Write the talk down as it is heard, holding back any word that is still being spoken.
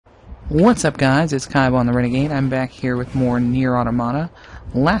What's up, guys? It's Kybon the Renegade. I'm back here with more Nier Automata.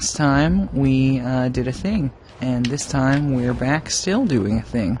 Last time we did a thing, and this time we're back still doing a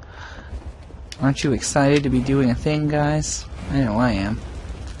thing. Aren't you excited to be doing a thing, guys? I know I am.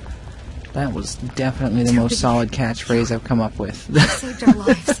 That was definitely the most solid catchphrase I've come up with. They saved our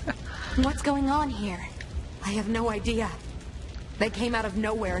lives. What's going on here? I have no idea. They came out of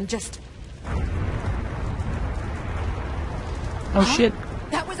nowhere and just... Oh shit.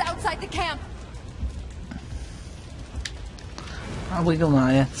 That was outside the camp. Probably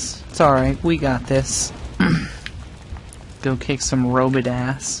Goliaths. It's alright, we got this. Go kick some robot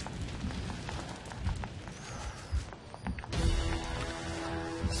ass.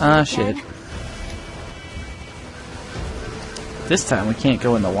 Ah, shit. This time we can't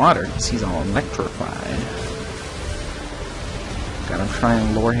go in the water because he's all electrified. Gotta try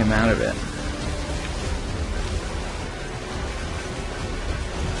and lure him out of it.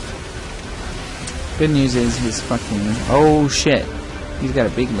 Good news is he's fucking... Oh shit. He's got a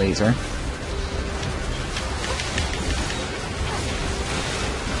big laser.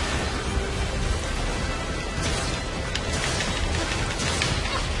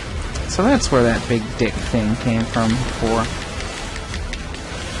 So that's where that big dick thing came from before.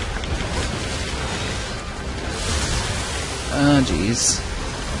 Oh jeez.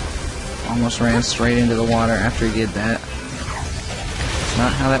 Almost ran straight into the water after he did that. That's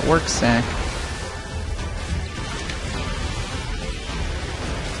not how that works, Zach.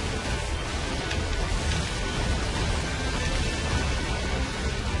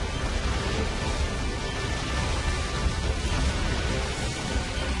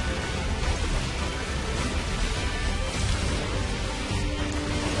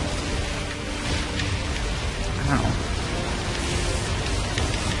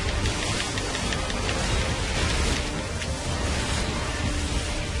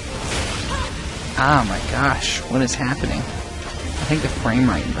 Ah, my gosh, what is happening? I think the frame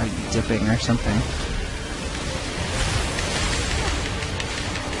rate might be dipping or something.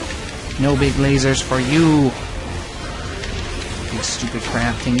 No big lasers for you, you stupid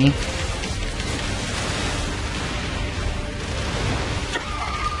crab thingy.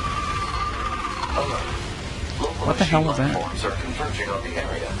 What the hell was that? Are converging on the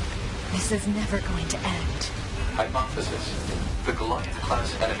area. This is never going to end. Hypothesis. The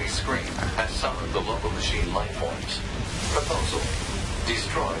Goliath-class enemy screen has summoned the local machine life forms. Proposal.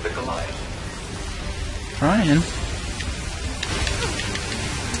 Destroy the Goliath. Trying.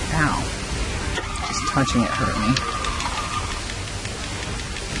 Ow. Just touching it hurt me.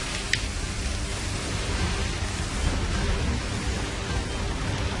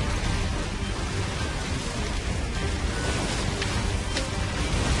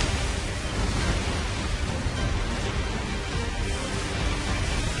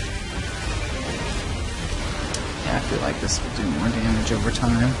 I feel like this will do more damage over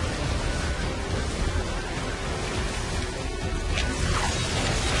time.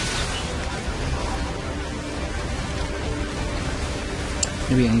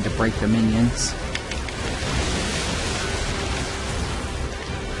 Maybe I need to break the minions.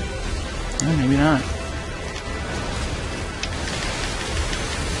 Oh, maybe not.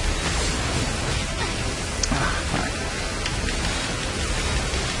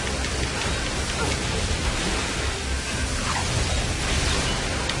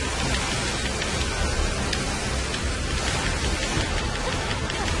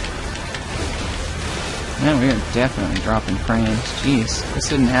 Man, we are definitely dropping frames. Jeez, this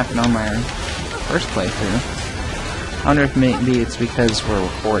didn't happen on my first playthrough. I wonder if maybe it's because we're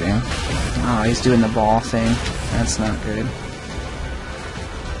recording. Oh, he's doing the ball thing. That's not good.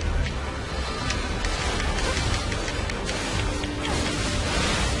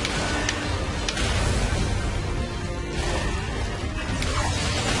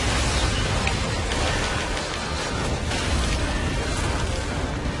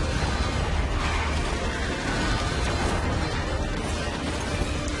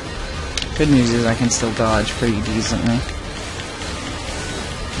 Good news is I can still dodge pretty decently.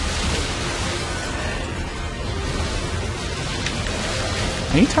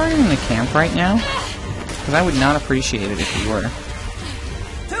 Are you targeting the camp right now? Because I would not appreciate it if you were.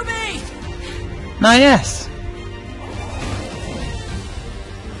 To me! Not yes!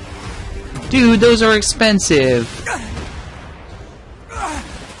 Dude, those are expensive!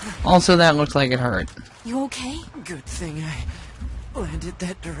 Also, that looked like it hurt. You okay? Good thing I landed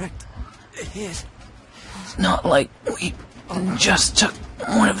that direct hit. It's not like we just took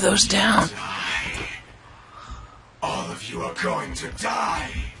one of those down. All of you are going to die.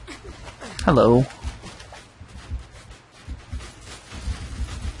 Hello.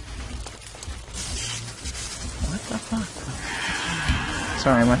 the fuck?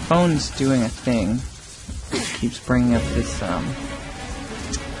 Sorry, my phone's doing a thing. It keeps bringing up this,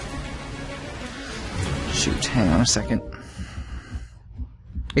 shoot, hang on a second.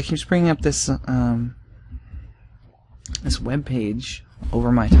 It keeps bringing up this, this web page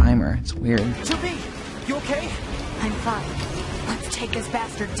over my timer. It's weird. 2B, you okay? I'm fine. Let's take this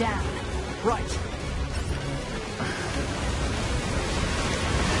bastard down. Right.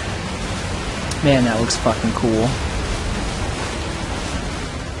 Man, that looks fucking cool.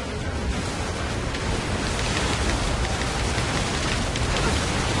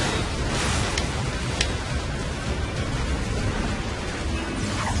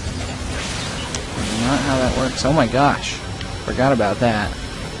 Not how that works. Oh my gosh. Forgot about that.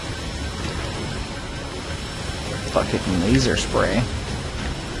 Fucking laser spray.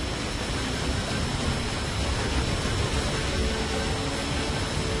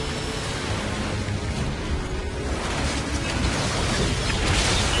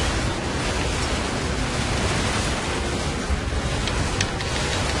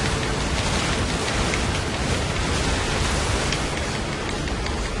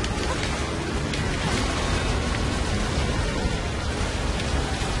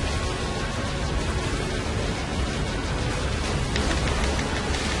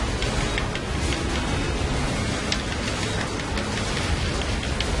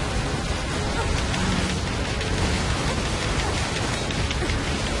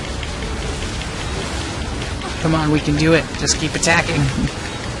 Come on, we can do it. Just keep attacking.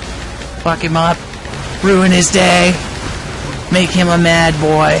 Fuck him up. Ruin his day. Make him a mad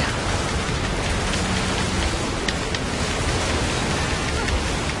boy.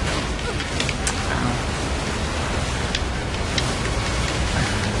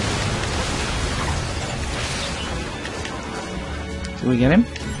 Did we get him?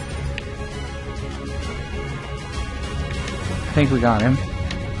 I think we got him.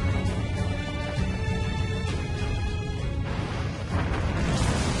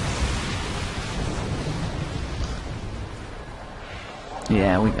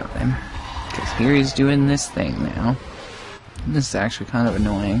 Yeah, we got him. Because here he's doing this thing now. This is actually kind of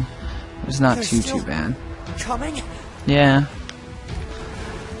annoying. It's not too bad. Coming? Yeah.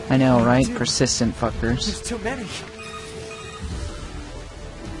 I know, right? Persistent fuckers. There's too many.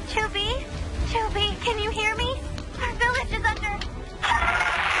 2B? 2B, can you hear me? Our village is under...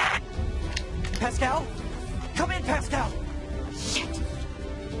 Pascal? Come in, Pascal! Shit.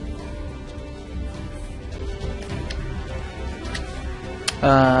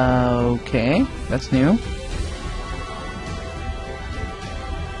 Okay. That's new.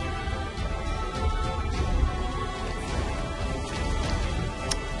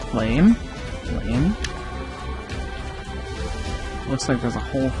 Lame. Lame. Looks like there's a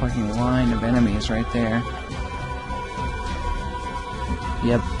whole fucking line of enemies right there.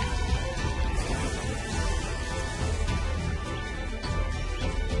 Yep.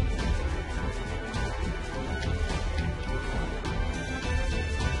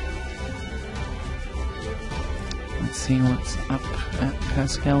 Let's see what's up at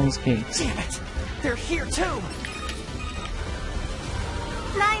Pascal's gates. Damn it! They're here too!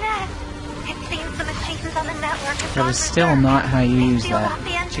 Nina! It seems the machines on the network have That gone is still berserk. not how you They use sealed that. off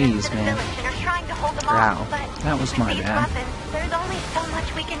the entrance Jeez, to the man. village and are trying to hold them Wow, off, but that was with my these bad. weapons, there's only so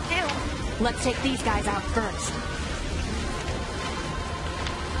much we can do. Let's take these guys out first.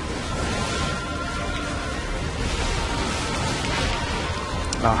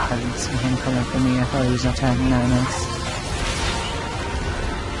 Oh, I didn't see him coming for me. I thought he was attacking Ninos.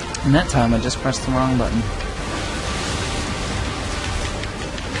 And that time I just pressed the wrong button.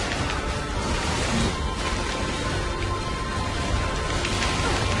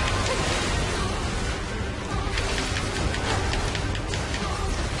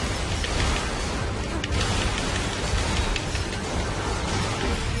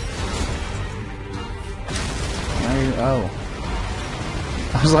 Oh.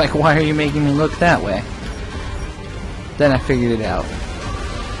 I was like, why are you making me look that way? Then I figured it out.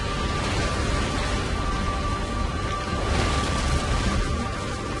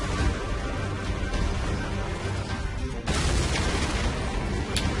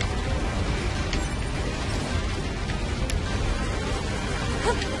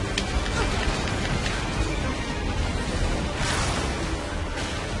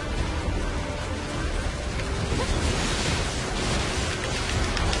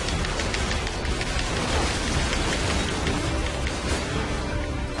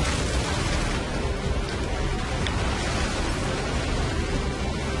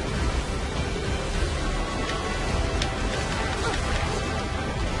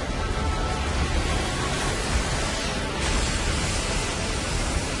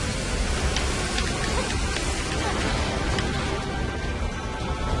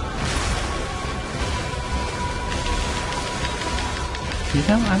 You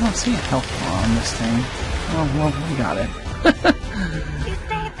know, I don't see a health bar on this thing. Oh, well, we got it. You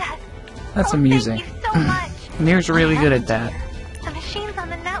saved us. That's Oh, amusing. Thank you so much. Nier's really good at that. The machines on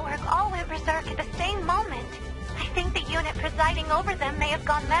the network all went berserk at the same moment. I think the unit presiding over them may have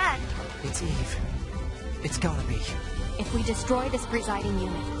gone mad. It's Eve. It's gotta be. If we destroy this presiding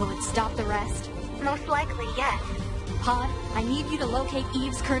unit, will it stop the rest? Most likely, yes. Pod, I need you to locate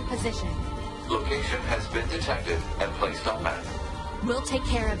Eve's current position. Location has been detected and placed on map. We'll take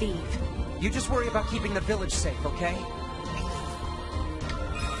care of Eve. You just worry about keeping the village safe, okay?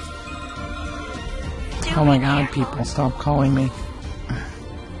 Oh my god, people, stop calling me.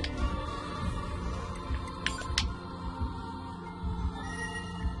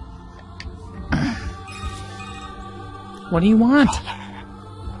 What do you want?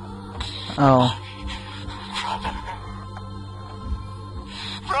 Oh.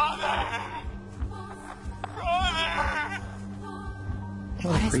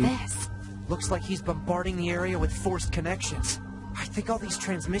 What is this? Looks like he's bombarding the area with forced connections. I think all these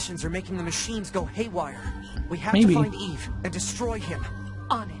transmissions are making the machines go haywire. We have Maybe. to find Eve and destroy him.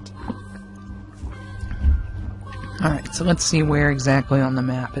 On it. Alright, so let's see where exactly on the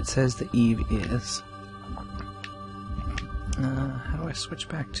map it says that Eve is. How do I switch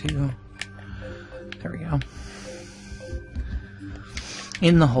back to... There we go.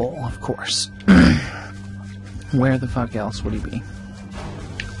 In the hole, of course. Where the fuck else would he be?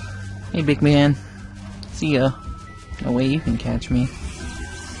 Hey, big man. See ya. No way you can catch me.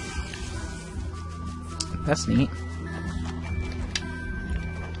 That's neat.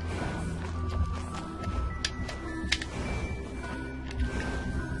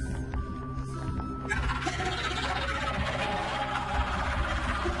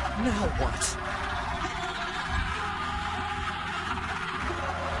 Now what?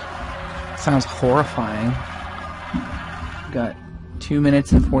 Sounds horrifying. Got 2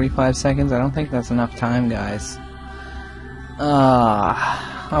 minutes and 45 seconds. I don't think that's enough time, guys.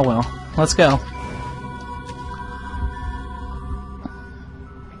 Oh well. Let's go.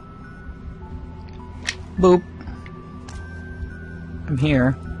 Boop. I'm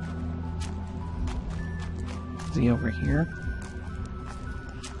here. Is he over here?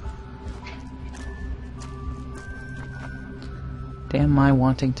 Damn my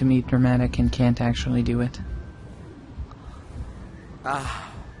wanting to meet dramatic and can't actually do it.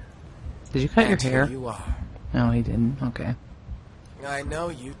 Did you cut your And hair? here you are. No, he didn't. Okay. I know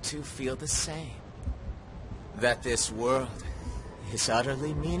you two feel the same. That this world is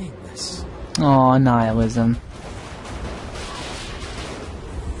utterly meaningless. Aw, nihilism.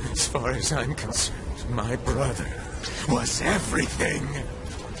 As far as I'm concerned, my brother Was everything.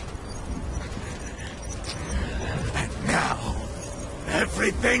 And now,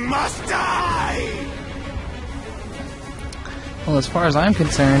 everything must die! Well, as far as I'm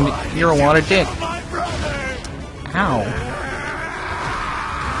concerned, you're a water dick. My brother! Ow.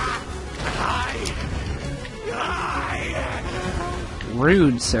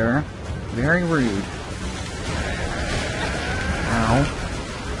 Rude, sir. Very rude. Ow.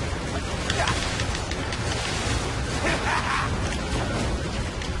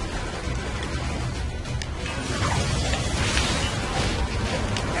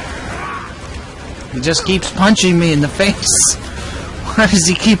 He just keeps punching me in the face. Why does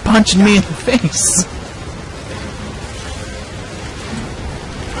he keep punching me in the face?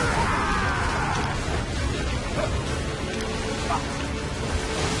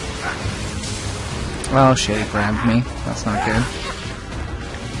 Oh shit, he grabbed me. That's not good.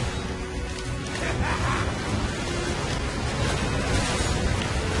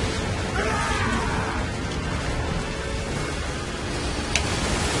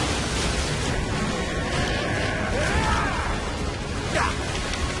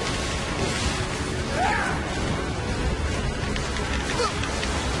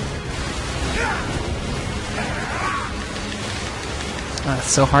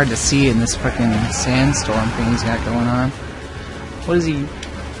 It's so hard to see in this freaking sandstorm thing he's got going on. What is he...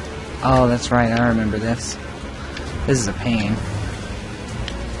 Oh, that's right, I remember this. This is a pain.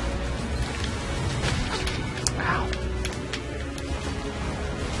 Ow.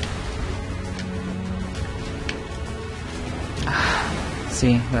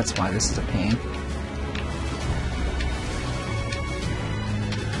 See, that's why this is a pain.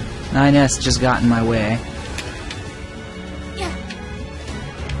 9S just got in my way.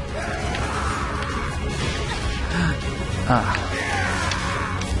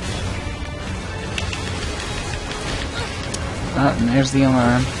 And there's the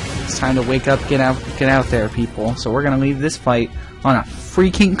alarm. It's time to wake up, get out there, people. So we're gonna leave this fight on a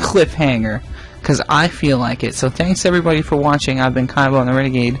freaking cliffhanger. because I feel like it. So thanks everybody for watching. I've been Kaiba on the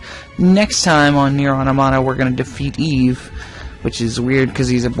Renegade. Next time on Nier Automata, we're going to defeat Eve, which is weird because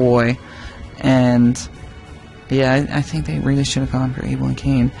he's a boy. And yeah, I think they really should have gone for Abel and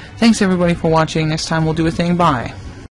Cain. Thanks everybody for watching. Next time we'll do a thing. Bye.